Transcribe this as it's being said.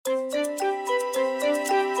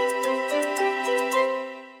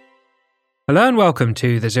Hello and welcome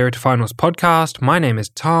to the Zero to Finals podcast. My name is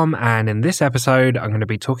Tom, and in this episode, I'm going to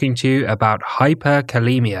be talking to you about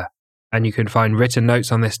hyperkalaemia. And you can find written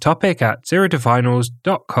notes on this topic at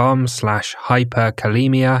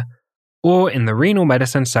zerotofinals.com/hyperkalaemia or in the renal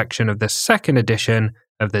medicine section of the second edition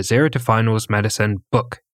of the Zero to Finals medicine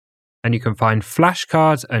book. And you can find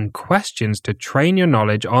flashcards and questions to train your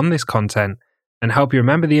knowledge on this content and help you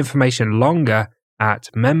remember the information longer at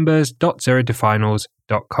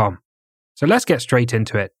members.zerotofinals.com. So let's get straight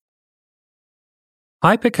into it.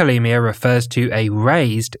 Hyperkalaemia refers to a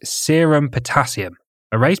raised serum potassium,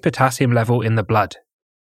 a raised potassium level in the blood.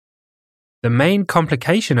 The main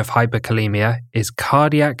complication of hyperkalaemia is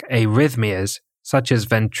cardiac arrhythmias such as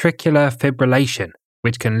ventricular fibrillation,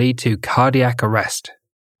 which can lead to cardiac arrest.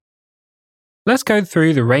 Let's go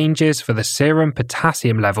through the ranges for the serum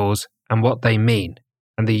potassium levels and what they mean,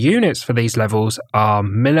 and the units for these levels are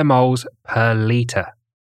millimoles per litre.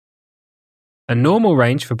 A normal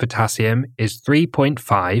range for potassium is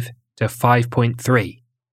 3.5 to 5.3.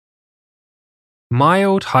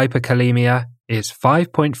 Mild hyperkalemia is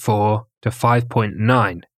 5.4 to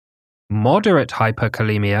 5.9. Moderate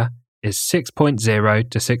hyperkalemia is 6.0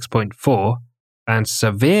 to 6.4, and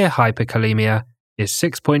severe hyperkalemia is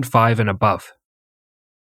 6.5 and above.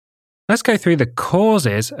 Let's go through the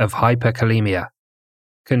causes of hyperkalemia.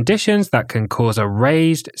 Conditions that can cause a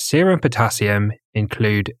raised serum potassium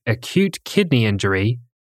include acute kidney injury,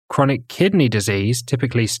 chronic kidney disease,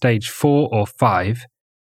 typically stage 4 or 5,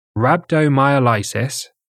 rhabdomyolysis,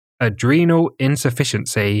 adrenal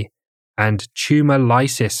insufficiency, and tumor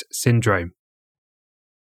lysis syndrome.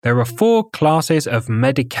 There are 4 classes of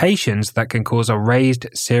medications that can cause a raised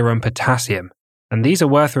serum potassium, and these are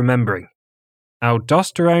worth remembering.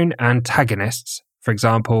 Aldosterone antagonists, for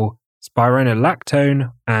example,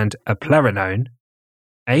 spironolactone and eplerenone,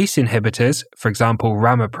 ACE inhibitors, for example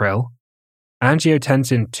ramipril,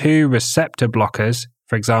 angiotensin II receptor blockers,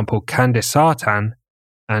 for example candesartan,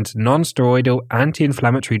 and non-steroidal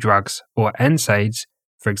anti-inflammatory drugs or NSAIDs,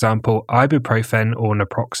 for example ibuprofen or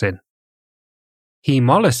naproxen.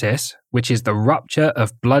 Hemolysis, which is the rupture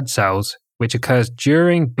of blood cells, which occurs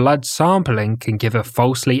during blood sampling, can give a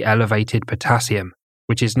falsely elevated potassium,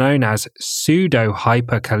 which is known as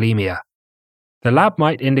pseudo-hyperkalemia. The lab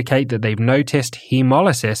might indicate that they've noticed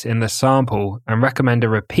hemolysis in the sample and recommend a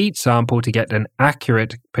repeat sample to get an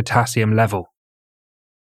accurate potassium level.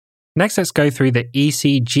 Next, let's go through the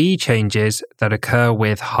ECG changes that occur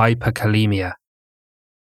with hyperkalemia.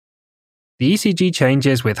 The ECG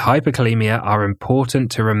changes with hyperkalemia are important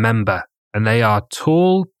to remember, and they are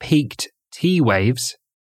tall, peaked T waves,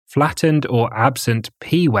 flattened or absent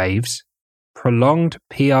P waves, prolonged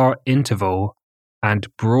PR interval, and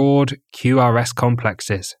broad QRS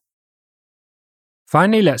complexes.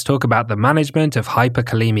 Finally, let's talk about the management of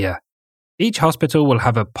hyperkalemia. Each hospital will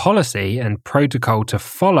have a policy and protocol to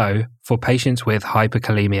follow for patients with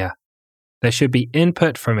hyperkalemia. There should be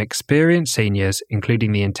input from experienced seniors,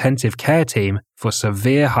 including the intensive care team for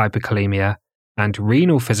severe hyperkalemia and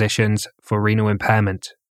renal physicians for renal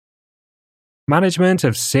impairment. Management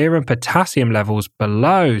of serum potassium levels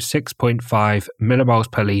below 6.5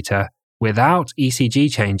 millimoles per litre without ECG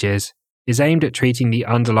changes is aimed at treating the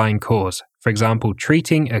underlying cause, for example,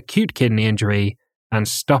 treating acute kidney injury and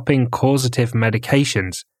stopping causative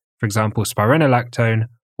medications, for example, spironolactone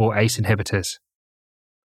or ACE inhibitors.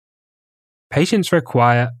 Patients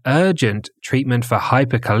require urgent treatment for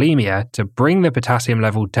hyperkalemia to bring the potassium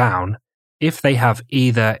level down if they have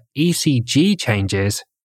either ECG changes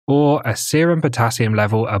or a serum potassium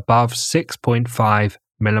level above 6.5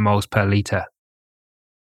 millimoles per litre.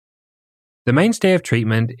 The mainstay of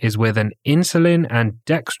treatment is with an insulin and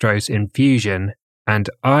dextrose infusion and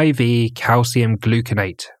IV calcium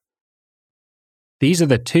gluconate. These are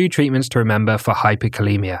the 2 treatments to remember for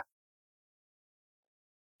hyperkalemia.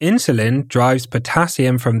 Insulin drives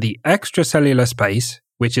potassium from the extracellular space,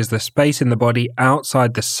 which is the space in the body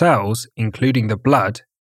outside the cells, including the blood,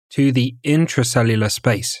 to the intracellular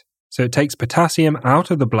space. So it takes potassium out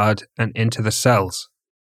of the blood and into the cells.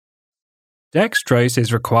 Dextrose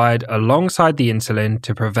is required alongside the insulin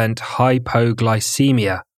to prevent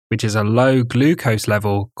hypoglycemia, which is a low glucose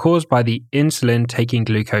level caused by the insulin taking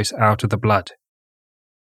glucose out of the blood.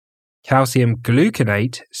 Calcium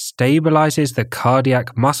gluconate stabilizes the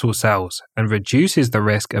cardiac muscle cells and reduces the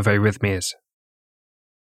risk of arrhythmias.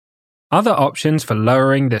 Other options for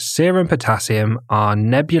lowering the serum potassium are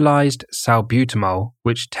nebulized salbutamol,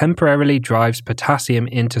 which temporarily drives potassium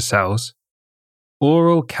into cells,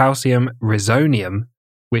 oral calcium resonium,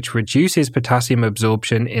 which reduces potassium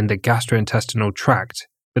absorption in the gastrointestinal tract,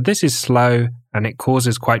 but this is slow and it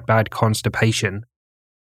causes quite bad constipation,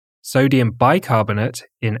 sodium bicarbonate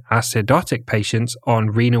in acidotic patients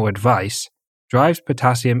on renal advice drives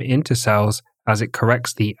potassium into cells as it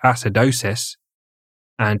corrects the acidosis,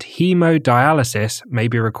 and hemodialysis may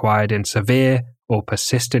be required in severe or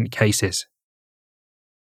persistent cases.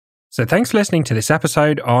 So thanks for listening to this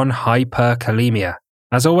episode on hyperkalemia.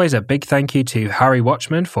 As always, a big thank you to Harry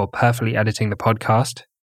Watchman for perfectly editing the podcast.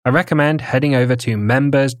 I recommend heading over to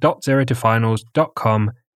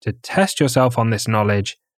members.zerotofinals.com to test yourself on this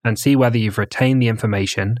knowledge and see whether you've retained the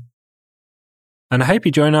information. And I hope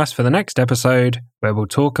you join us for the next episode where we'll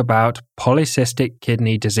talk about polycystic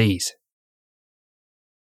kidney disease.